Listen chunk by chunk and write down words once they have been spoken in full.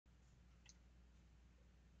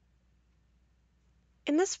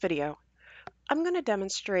In this video, I'm going to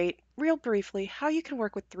demonstrate real briefly how you can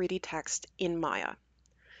work with 3D text in Maya.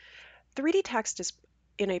 3D text is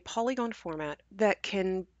in a polygon format that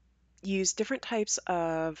can use different types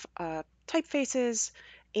of typefaces,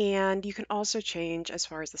 and you can also change as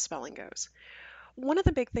far as the spelling goes. One of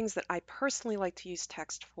the big things that I personally like to use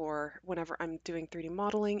text for whenever I'm doing 3D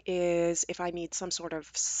modeling is if I need some sort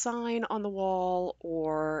of sign on the wall,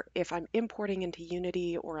 or if I'm importing into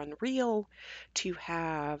Unity or Unreal to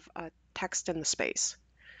have text in the space.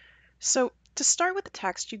 So to start with the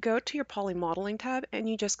text, you go to your Poly Modeling tab and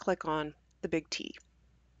you just click on the big T.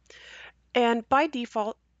 And by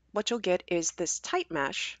default, what you'll get is this type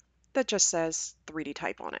mesh that just says 3D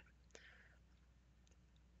type on it.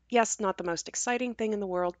 Yes, not the most exciting thing in the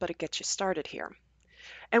world, but it gets you started here.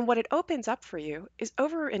 And what it opens up for you is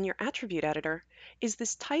over in your attribute editor is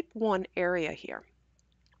this type 1 area here,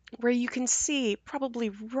 where you can see probably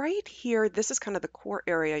right here, this is kind of the core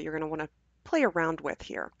area you're going to want to play around with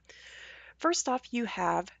here. First off, you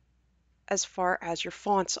have as far as your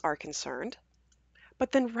fonts are concerned,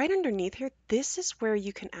 but then right underneath here, this is where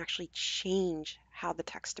you can actually change how the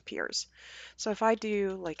text appears. So if I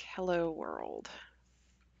do like hello world,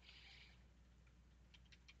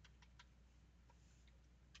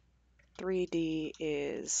 3D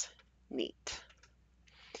is neat.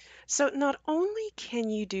 So not only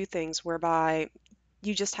can you do things whereby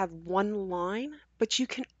you just have one line, but you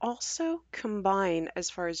can also combine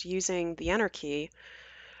as far as using the enter key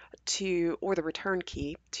to, or the return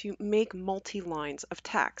key, to make multi-lines of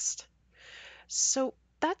text. So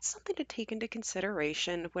that's something to take into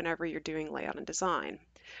consideration whenever you're doing layout and design.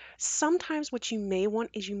 Sometimes what you may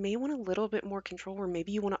want is you may want a little bit more control, or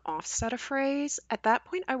maybe you want to offset a phrase. At that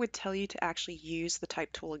point, I would tell you to actually use the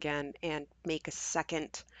type tool again and make a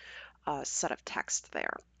second set of text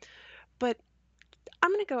there. But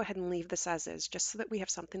I'm going to go ahead and leave this as is just so that we have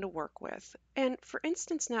something to work with. And for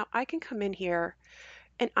instance, now I can come in here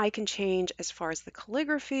and I can change as far as the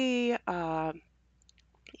calligraphy.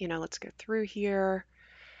 Let's go through here.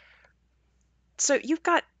 So you've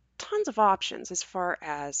got tons of options as far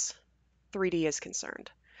as 3D is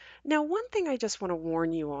concerned. Now, one thing I just want to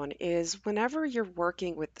warn you on is whenever you're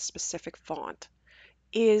working with the specific font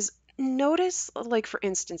is notice, like for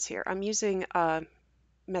instance here, I'm using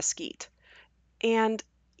Mesquite. And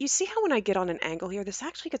you see how when I get on an angle here, this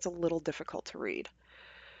actually gets a little difficult to read.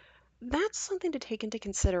 That's something to take into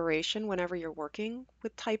consideration whenever you're working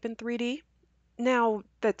with type in 3D. Now,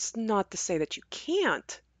 that's not to say that you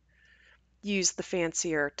can't use the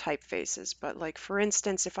fancier typefaces, but like for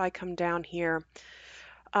instance, if I come down here,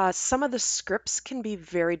 some of the scripts can be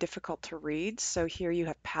very difficult to read. So here you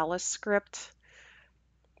have Palace script,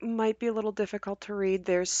 might be a little difficult to read.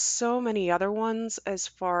 There's so many other ones as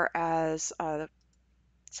far as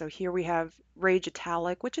so here we have Rage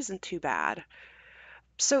Italic, which isn't too bad.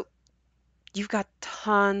 So you've got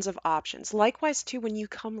tons of options. Likewise, too, when you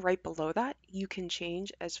come right below that, you can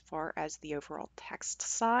change as far as the overall text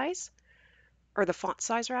size, or the font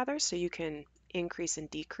size rather, so you can increase and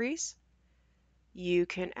decrease. You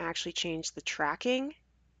can actually change the tracking.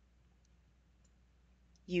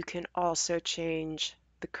 You can also change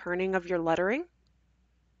the kerning of your lettering.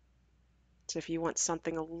 So if you want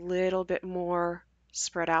something a little bit more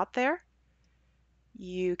spread out there,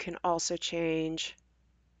 you can also change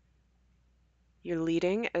your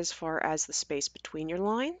leading as far as the space between your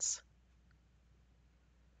lines.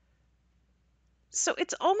 So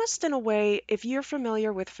it's almost in a way, if you're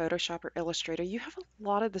familiar with Photoshop or Illustrator, you have a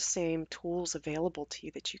lot of the same tools available to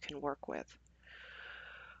you that you can work with.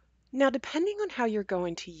 Now, depending on how you're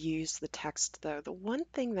going to use the text though, the one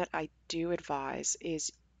thing that I do advise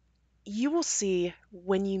is you will see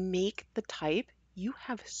when you make the type, you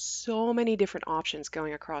have so many different options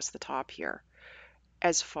going across the top here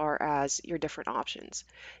as far as your different options.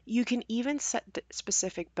 You can even set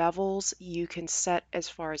specific bevels. You can set as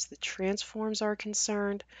far as the transforms are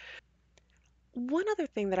concerned. One other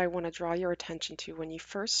thing that I want to draw your attention to when you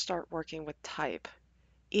first start working with type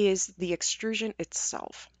is the extrusion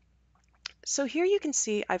itself. So here you can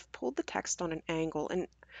see I've pulled the text on an angle, and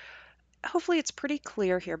hopefully it's pretty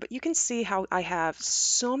clear here, but you can see how I have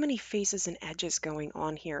so many faces and edges going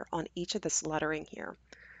on here on each of this lettering here.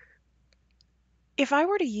 If I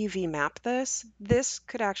were to UV map this, this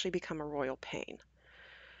could actually become a royal pain.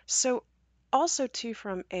 So also too,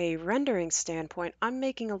 from a rendering standpoint, I'm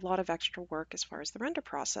making a lot of extra work as far as the render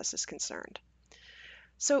process is concerned.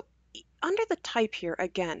 So under the type here,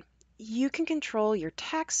 again, you can control your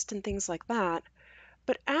text and things like that,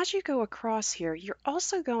 but as you go across here, you're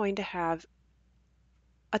also going to have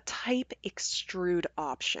a type extrude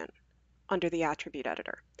option under the attribute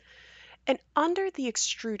editor. And under the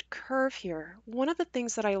extrude curve here, one of the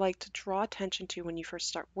things that I like to draw attention to when you first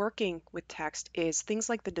start working with text is things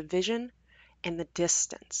like the division and the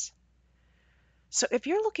distance. So if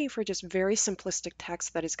you're looking for just very simplistic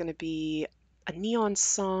text that is going to be a neon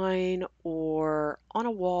sign or on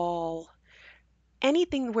a wall,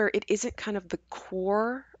 anything where it isn't kind of the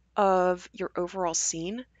core of your overall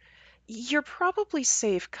scene, you're probably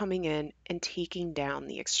safe coming in and taking down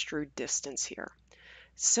the extrude distance here.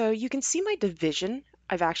 So you can see my division.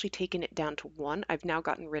 I've actually taken it down to 1. I've now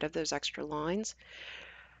gotten rid of those extra lines.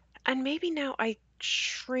 And maybe now I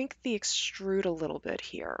shrink the extrude a little bit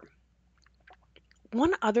here.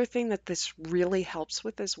 One other thing that this really helps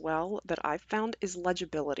with as well that I've found is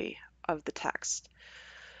legibility of the text.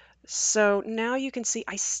 So now you can see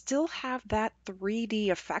I still have that 3D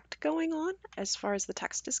effect going on as far as the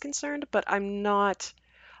text is concerned, but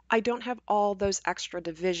I don't have all those extra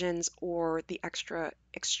divisions or the extra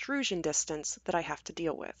extrusion distance that I have to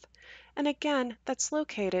deal with. And again, that's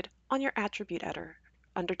located on your attribute editor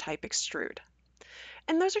under type extrude.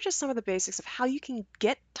 And those are just some of the basics of how you can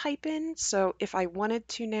get type in. So if I wanted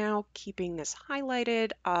to now, keeping this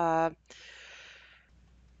highlighted, if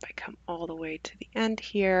I come all the way to the end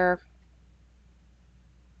here,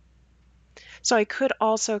 so I could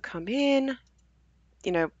also come in,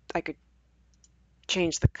 I could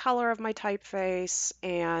change the color of my typeface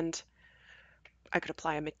and I could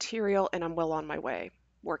apply a material and I'm well on my way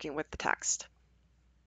working with the text.